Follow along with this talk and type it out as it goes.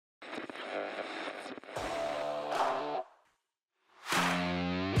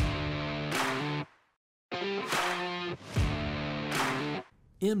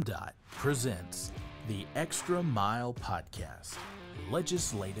MDOT presents the Extra Mile Podcast,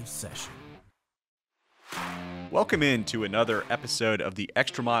 Legislative Session. Welcome in to another episode of the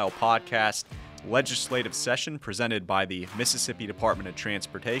Extra Mile Podcast, Legislative Session, presented by the Mississippi Department of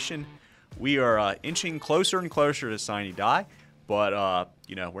Transportation. We are inching closer and closer to sine die, but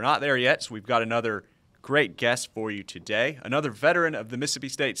we're not there yet, so we've got another great guest for you today, another veteran of the Mississippi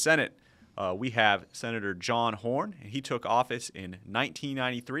State Senate. We have Senator John Horhn. He took office in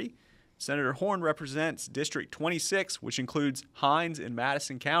 1993. Senator Horhn represents District 26, which includes Hinds and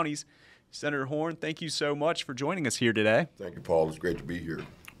Madison counties. Senator Horhn, thank you so much for joining us here today. Thank you, Paul. It's great to be here.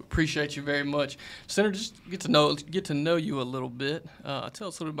 Appreciate you very much. Senator, just get to know you a little bit. Tell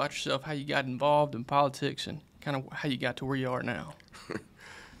us a little bit about yourself, how you got involved in politics, and kind of how you got to where you are now.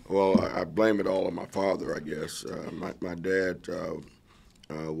 Well, I blame it all on my father, I guess. My dad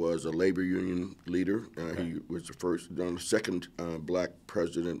was a labor union leader. He was the second black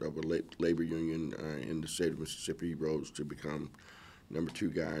president of a labor union in the state of Mississippi. He rose to become number 2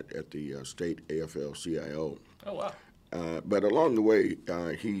 guy at the state AFL-CIO. Oh, wow. But along the way,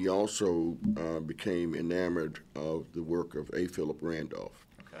 he also became enamored of the work of A. Philip Randolph.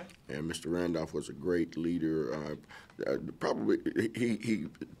 Okay. And Mr. Randolph was a great leader. He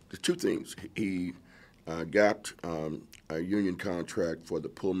the two things. He got a union contract for the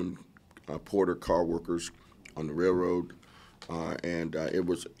Pullman Porter car workers on the railroad, and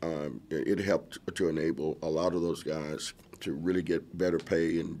it helped to enable a lot of those guys to really get better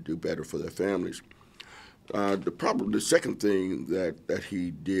pay and do better for their families. The second thing that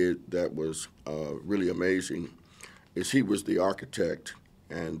he did that was really amazing is he was the architect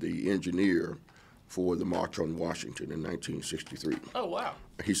and the engineer for the March on Washington in 1963. Oh, wow.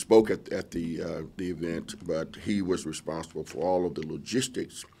 He spoke at the event, but he was responsible for all of the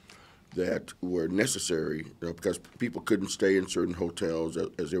logistics that were necessary because people couldn't stay in certain hotels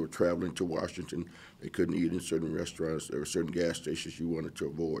as they were traveling to Washington. They couldn't eat in certain restaurants. There were certain gas stations you wanted to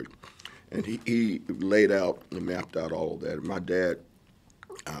avoid. And he laid out and mapped out all of that. My dad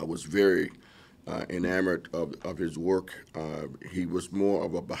was very enamored of his work. He was more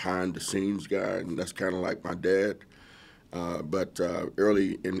of a behind-the-scenes guy, and that's kind of like my dad. But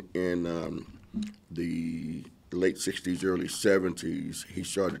early in the late 60s, early 70s, he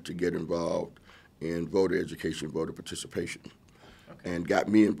started to get involved in voter education, voter participation, and got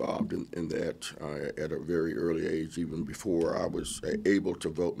me involved in that at a very early age. Even before I was able to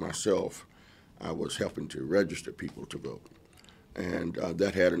vote myself, I was helping to register people to vote. And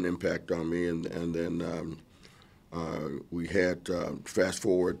that had an impact on me. And then we had, fast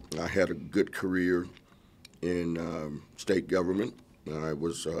forward, I had a good career in state government. I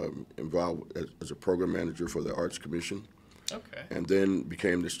was involved as a program manager for the Arts Commission. Okay. And then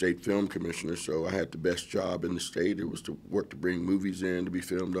became the state film commissioner, so I had the best job in the state. It was to work to bring movies in to be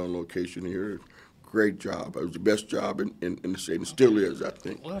filmed on location here. Great job. It was the best job in the state, and still is, I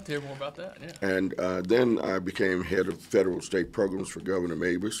think. We'll have to hear more about that, yeah. And then I became head of federal state programs for Governor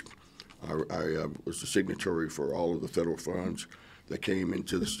Mavis. I was the signatory for all of the federal funds that came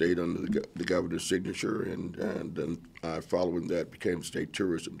into the state under the governor's signature, and then following that became state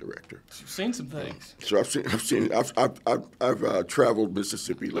tourism director. You've seen some things. So I've traveled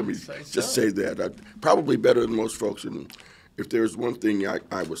Mississippi. Let me just say that. Probably better than most folks. And if there's one thing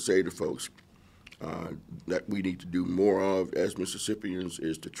I would say to folks that we need to do more of as Mississippians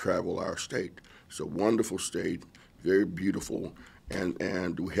is to travel our state. It's a wonderful state, very beautiful,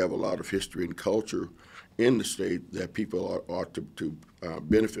 and we have a lot of history and culture in the state that people ought to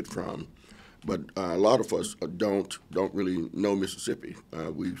benefit from. But a lot of us don't really know Mississippi.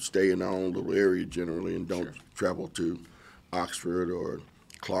 We stay in our own little area generally and don't travel to Oxford or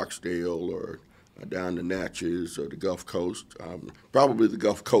Clarksdale or down to Natchez or the Gulf Coast. Probably the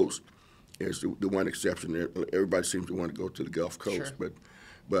Gulf Coast is the one exception. Everybody seems to want to go to the Gulf Coast, sure.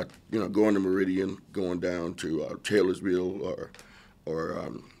 but going to Meridian, going down to Taylorsville,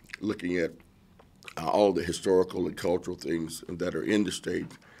 or looking at all the historical and cultural things that are in the state,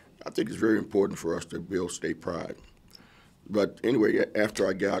 I think it's very important for us to build state pride. But anyway, after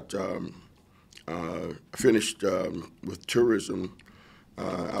I got finished with tourism,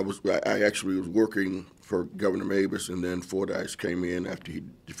 I actually was working for Governor Mavis, and then Fordyce came in after he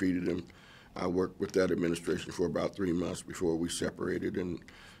defeated him. I worked with that administration for about 3 months before we separated, and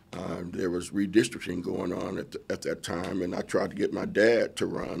there was redistricting going on at that time, and I tried to get my dad to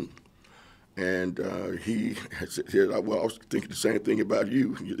run. And he said, well, I was thinking the same thing about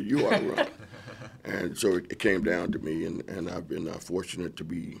you. You ought to run. And so it came down to me, and I've been fortunate to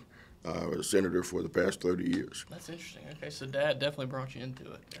be a senator for the past 30 years. That's interesting. Okay, so Dad definitely brought you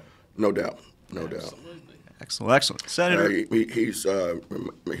into it. Yeah. No doubt. Absolutely. Excellent, excellent. Senator.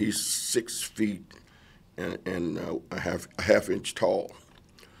 He's 6 feet and a half inch tall.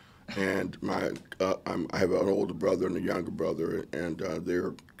 And I have an older brother and a younger brother, and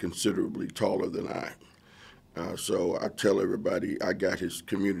they're considerably taller than I. So I tell everybody I got his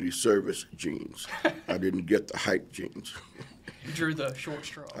community service genes. I didn't get the height genes. You drew the short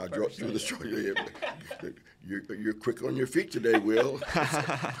straw. I drew the short. You're quick on your feet today, Will.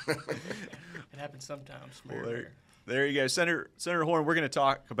 It happens sometimes. Well, there you go, Senator Horhn. We're going to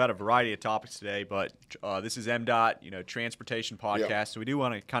talk about a variety of topics today, but this is MDOT, transportation podcast. Yeah. So we do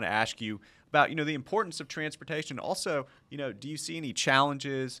want to kind of ask you about, the importance of transportation. Also, do you see any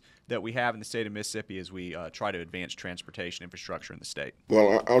challenges that we have in the state of Mississippi as we try to advance transportation infrastructure in the state?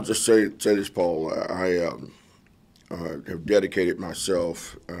 Well, I'll just say this, Paul. I have dedicated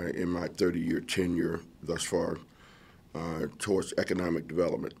myself in my 30-year tenure thus far towards economic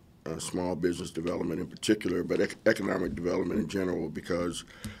development. Small business development in particular, but economic development in general, because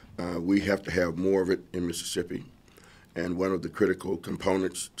we have to have more of it in Mississippi. And one of the critical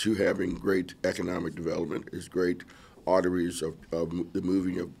components to having great economic development is great arteries of the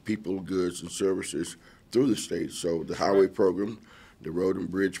moving of people, goods, and services through the state. So the highway program, the road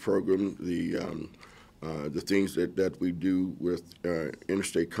and bridge program, the things that we do with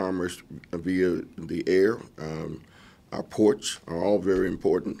interstate commerce via the air, our ports are all very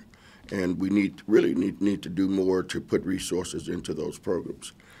important. And we need to do more to put resources into those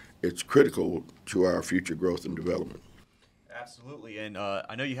programs. It's critical to our future growth and development. Absolutely, and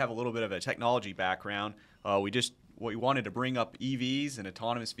I know you have a little bit of a technology background. We wanted to bring up EVs and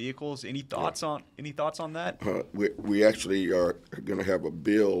autonomous vehicles. Any thoughts on that? We actually are going to have a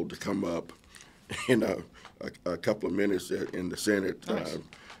bill to come up in a couple of minutes in the Senate. Nice.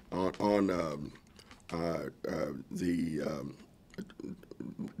 on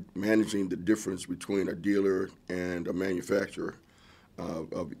managing the difference between a dealer and a manufacturer,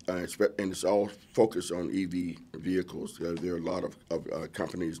 and it's all focused on EV vehicles. There are a lot of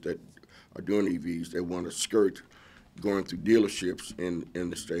companies that are doing EVs. They want to skirt going through dealerships in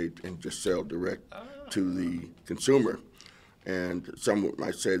the state and just sell direct to the consumer. And some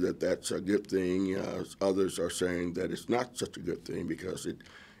might say that that's a good thing. Others are saying that it's not such a good thing because it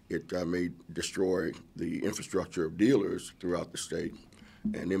may destroy the infrastructure of dealers throughout the state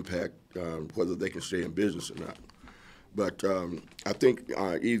and impact whether they can stay in business or not. But I think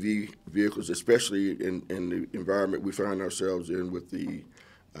EV vehicles, especially in the environment we find ourselves in with the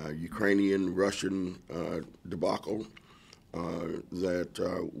Ukrainian-Russian debacle,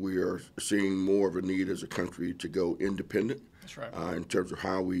 that we are seeing more of a need as a country to go independent. That's right. In terms of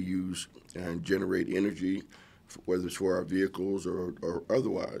how we use and generate energy, whether it's for our vehicles or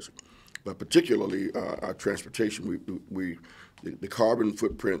otherwise. But particularly our transportation, the carbon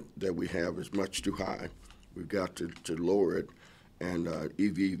footprint that we have is much too high. We've got to lower it, and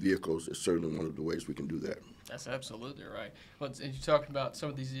EV vehicles is certainly one of the ways we can do that. That's absolutely right. Well, and you're talking about some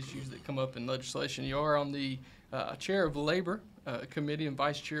of these issues that come up in legislation. You are on the chair of the Labor Committee and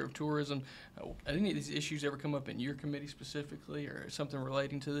vice chair of Tourism. Any of these issues ever come up in your committee specifically, or something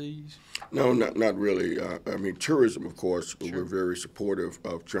relating to these? No, not really. I mean, tourism, of course, Sure. We're very supportive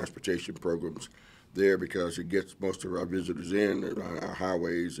of transportation programs there because it gets most of our visitors in our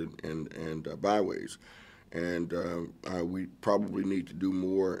highways and byways. And we probably need to do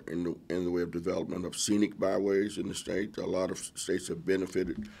more in the way of development of scenic byways in the state. A lot of states have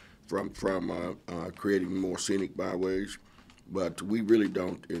benefited from creating more scenic byways, but we really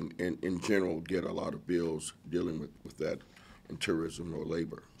don't, in general, get a lot of bills dealing with that in tourism or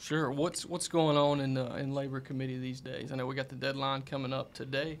labor. Sure. What's going on in Labor Committee these days? I know we got the deadline coming up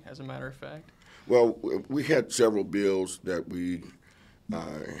today, as a matter of fact. Well, we had several bills that we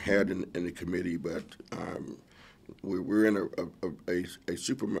had in the committee, but we're in a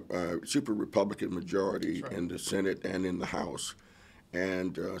super Republican majority in the Senate and in the House,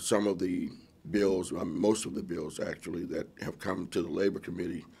 and some of the bills, most of the bills actually, that have come to the Labor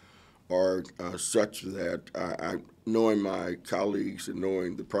Committee are such that knowing my colleagues and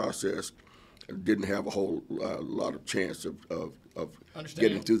knowing the process, didn't have a whole lot of chance of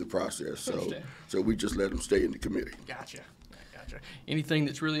getting through the process. So we just let them stay in the committee. Gotcha. Anything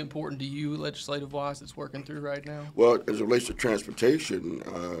that's really important to you legislative-wise that's working through right now? Well, as it relates to transportation,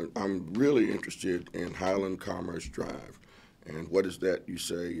 I'm really interested in Highland Commerce Drive. And what is that, you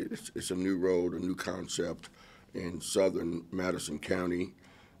say? It's a new road, a new concept in southern Madison County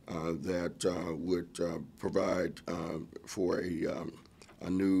that would provide for a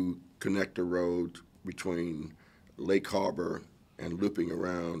new connector road between Lake Harbor and looping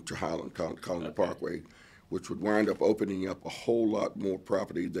around to Highland, calling the Parkway, which would wind up opening up a whole lot more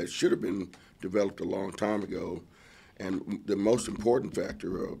property that should have been developed a long time ago. And the most important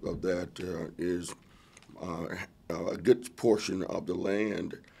factor of that is a good portion of the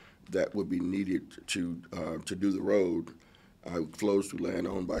land that would be needed to do the road flows through land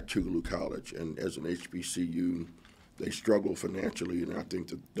owned by Tougaloo College. And as an HBCU, they struggle financially, and I think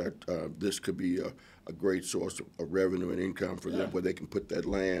that this could be a great source of revenue and income for them, where they can put that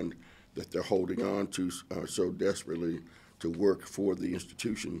land that they're holding on to so desperately to work for the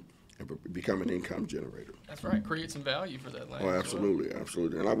institution and become an income generator. That's right. Create some value for that land. Oh, absolutely,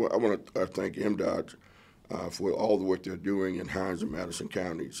 absolutely. And I want to thank MDOT for all the work they're doing in Hinds and Madison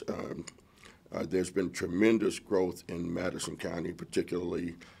counties. There's been tremendous growth in Madison County,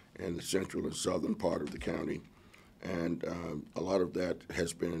 particularly in the central and southern part of the county. And a lot of that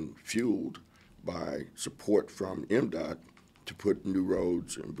has been fueled by support from MDOT to put new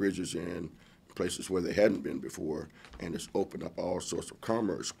roads and bridges in places where they hadn't been before, and it's opened up all sorts of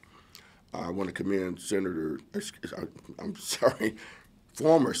commerce. I want to commend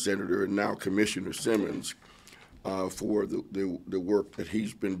former Senator and now Commissioner Simmons for the work that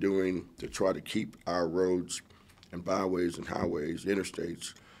he's been doing to try to keep our roads and byways and highways,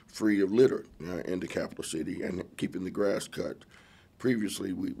 interstates, free of litter in the capital city and keeping the grass cut.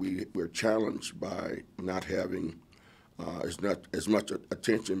 Previously, we were challenged by not having as much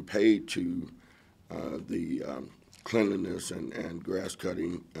attention paid to the cleanliness and grass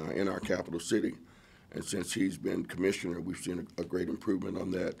cutting in our capital city. And since he's been commissioner, we've seen a great improvement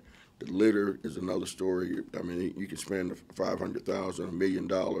on that. The litter is another story. I mean, you can spend $500,000, $1 million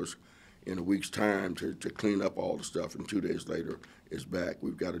in a week's time to clean up all the stuff, and 2 days later it's back.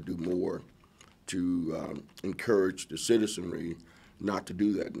 We've got to do more to encourage the citizenry not to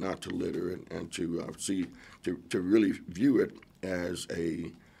do that, not to litter, and to really view it as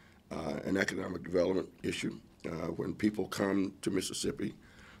an economic development issue. When people come to Mississippi,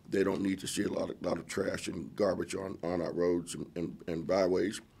 they don't need to see a lot of trash and garbage on our roads and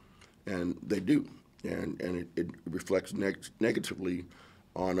byways, and they do, and it reflects negatively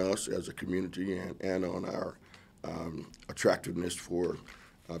on us as a community and on our attractiveness for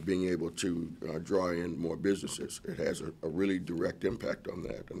being able to draw in more businesses. It has a really direct impact on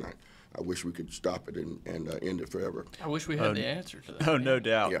that, and I wish we could stop it and end it forever. I wish we had the answer to that. Oh, no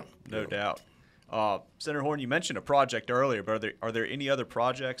doubt. Yeah. No doubt. Senator Horhn, you mentioned a project earlier, but are there any other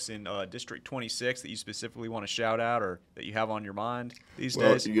projects in District 26 that you specifically want to shout out or that you have on your mind these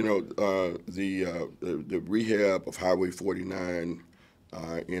days? Well, you know, the rehab of Highway 49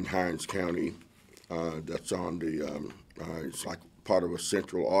 in Hinds County, that's on the, it's like part of a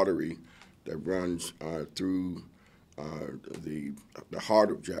central artery that runs through the heart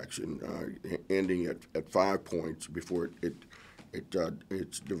of Jackson, ending at 5 points before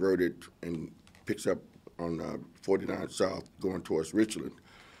it's diverted and picks up on 49 South going towards Richland.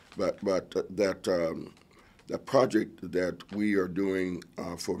 But that project that we are doing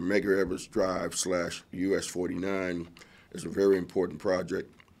for Medgar Evers Drive / US 49 is a very important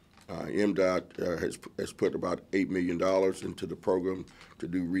project. MDOT has put about $8 million into the program to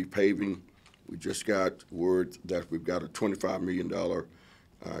do repaving. We just got word that we've got a $25 million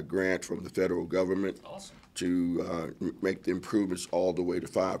grant from the federal government. Awesome. To make the improvements all the way to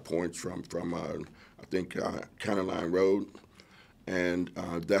 5 points from I think County Line Road, and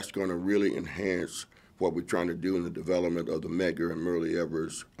that's going to really enhance what we're trying to do in the development of the Medgar and Merle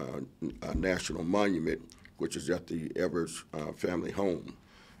Evers National Monument, which is at the Evers family home.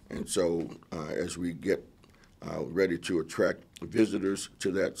 And so as we get ready to attract visitors to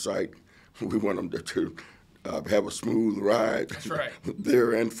that site, we want them to have a smooth ride. That's right.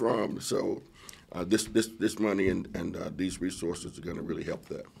 There and from. So this money and these resources are going to really help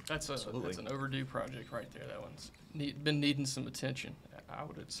that. That's an overdue project right there. That one's been needing some attention. I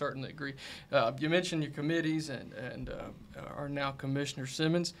would certainly agree. You mentioned your committees and are now Commissioner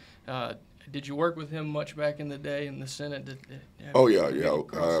Simmons. Did you work with him much back in the day in the Senate? Oh, yeah.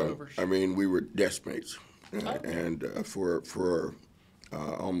 I mean, we were desk mates. And for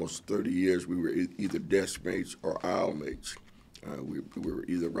almost 30 years, we were either desk mates or aisle mates. We were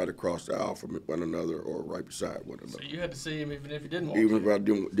either right across the aisle from one another or right beside one another. So you had to see him even if you didn't want to. Even if I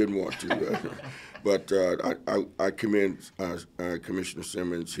didn't want to. But I commend Commissioner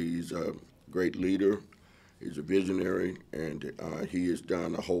Simmons. He's a great leader. He's a visionary, and he has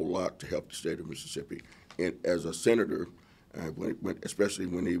done a whole lot to help the state of Mississippi. And as a senator, especially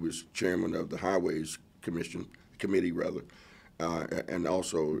when he was chairman of the Highways Committee, and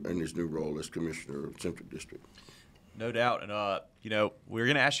also in his new role as Commissioner of Central District. No doubt. And, we're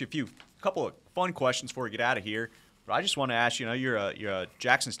going to ask you a couple of fun questions before we get out of here. But I just want to ask, you're a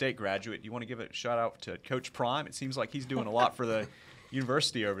Jackson State graduate. You want to give a shout out to Coach Prime? It seems like he's doing a lot for the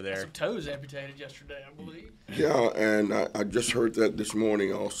university over there. Some toes amputated yesterday, I believe. Yeah, and I just heard that this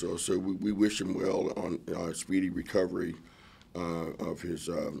morning also. So we wish him well on speedy recovery of his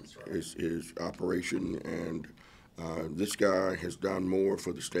operation. And this guy has done more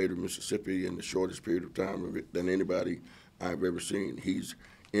for the state of Mississippi in the shortest period of time than anybody I've ever seen. He's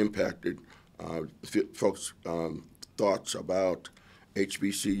impacted folks' thoughts about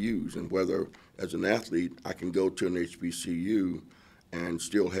HBCUs and whether, as an athlete, I can go to an HBCU and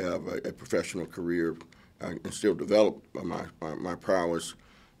still have a professional career and still develop my prowess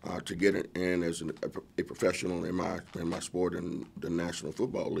to get in as a professional in my sport in the National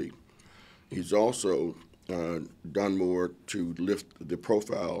Football League. He's also done more to lift the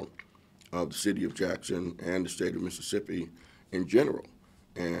profile of the city of Jackson and the state of Mississippi in general.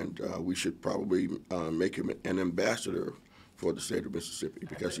 And we should probably make him an ambassador for the state of Mississippi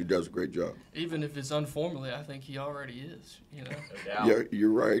because he does a great job. Even if it's informally, I think he already is, No doubt. Yeah,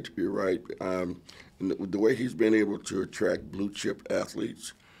 you're right. And the way he's been able to attract blue chip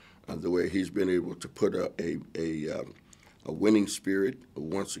athletes, the way he's been able to put a winning spirit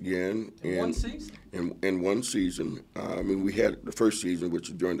once again in one season. In one season. I mean, we had the first season, which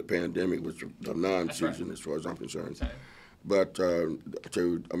was during the pandemic, which was a non-season as far as I'm concerned. Same. But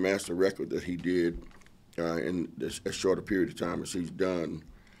to amass the record that he did in as short a period of time as he's done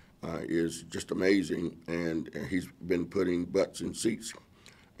is just amazing, and he's been putting butts in seats,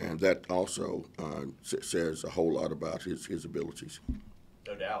 and that also says a whole lot about his abilities.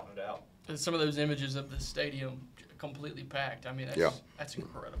 No doubt. And some of those images of the stadium completely packed. I mean, that's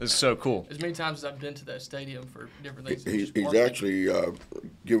incredible. It's so cool. As many times as I've been to that stadium for different things. He's actually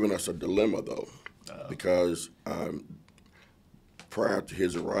given us a dilemma, though, because prior to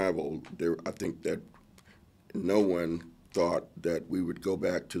his arrival, I think that no one thought that we would go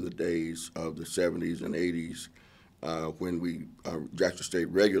back to the days of the 70s and 80s when Jackson State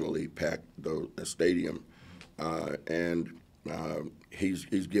regularly packed the stadium. And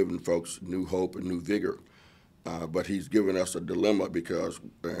he's given folks new hope and new vigor. But he's given us a dilemma because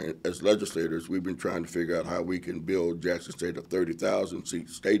as legislators, we've been trying to figure out how we can build Jackson State a 30,000-seat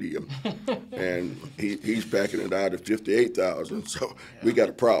stadium. And he's packing it out at 58,000, so we got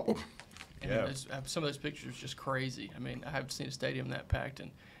a problem. And some of those pictures are just crazy. I mean, I haven't seen a stadium that packed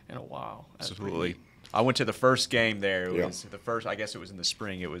in a while. Absolutely. I went to the first game there. It was the first. I guess it was in the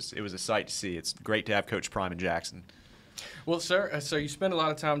spring. It was a sight to see. It's great to have Coach Prime in Jackson. Well, sir, so you spend a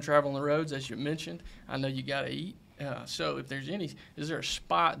lot of time traveling the roads, as you mentioned. I know you got to eat. So if there's is there a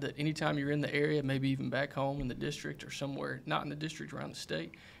spot that anytime you're in the area, maybe even back home in the district or somewhere, not in the district, around the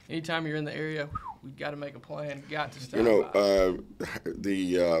state, anytime you're in the area, we've got to make a plan, got to stop by?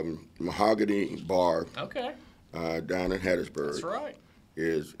 The Mahogany Bar down in Hattiesburg. That's right.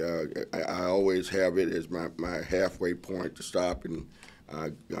 I always have it as my halfway point to stop and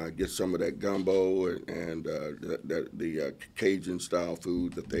get some of that gumbo and the Cajun-style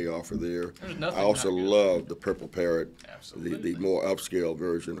food that they offer there. I also love the Purple Parrot, the more upscale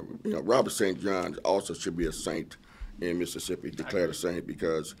version. Robert St. John's also should be a saint in Mississippi, declared a saint,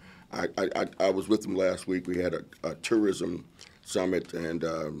 because I was with them last week. We had a tourism summit and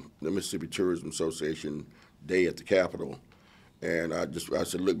the Mississippi Tourism Association day at the Capitol. And I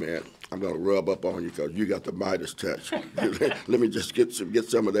said, look, man, I'm going to rub up on you because you got the Midas touch. Let me just get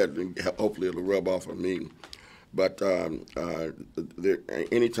some of that, and hopefully it'll rub off on me. But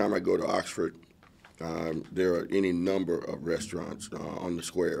anytime I go to Oxford, there are any number of restaurants on the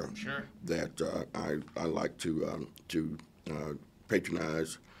square that I like to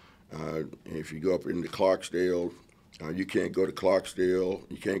patronize. If you go up into Clarksdale, you can't go to Clarksdale,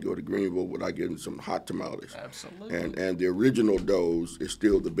 you can't go to Greenville without getting some hot tamales. Absolutely. And the original Doe's is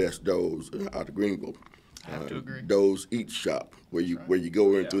still the best Doe's out of Greenville. I have to agree. Doe's Eat Shop, where you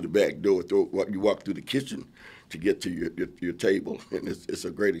go in through the back door, you walk through the kitchen to get to your table, and it's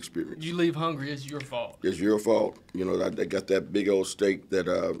a great experience. You leave hungry, it's your fault. It's your fault. They got that big old steak that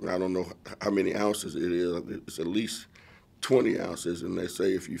I don't know how many ounces it is. It's at least 20 ounces, and they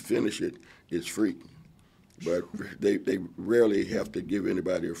say if you finish it, it's free. But they rarely have to give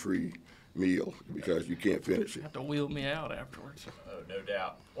anybody a free meal because you can't finish it. You have to wheel me out afterwards. Oh, no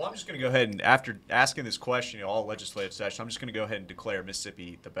doubt. Well, I'm just going to go ahead and, after asking this question, all legislative session, I'm just going to go ahead and declare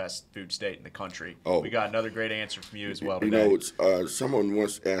Mississippi the best food state in the country. Oh. We got another great answer from you as well today. Someone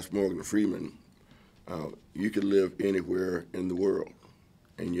once asked Morgan Freeman, you could live anywhere in the world,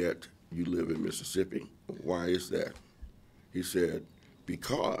 and yet you live in Mississippi. Why is that? He said,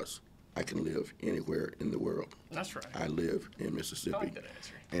 because I can live anywhere in the world. That's right. I live in Mississippi. I like that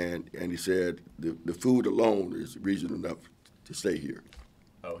answer. And he said the food alone is reason enough to stay here.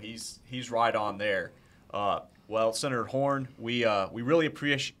 Oh, he's right on there. Well, Senator Horhn, we really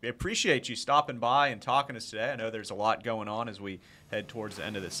appreciate you stopping by and talking to us today. I know there's a lot going on as we head towards the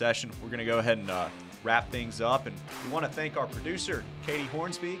end of the session. We're going to go ahead and wrap things up, and we want to thank our producer, Katie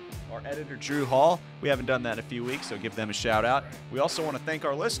Hornsby, our editor, Drew Hall. We haven't done that in a few weeks, so give them a shout out. We also want to thank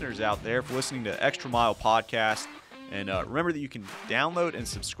our listeners out there for listening to Extra Mile Podcast. And remember that you can download and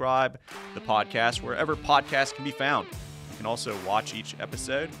subscribe the podcast wherever podcasts can be found. You can also watch each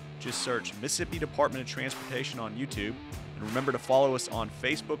episode. Just search Mississippi Department of Transportation on YouTube. And remember to follow us on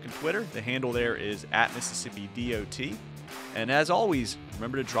Facebook and Twitter. The handle there is @MississippiDOT. And as always,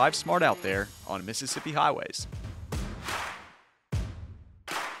 remember to drive smart out there on Mississippi highways.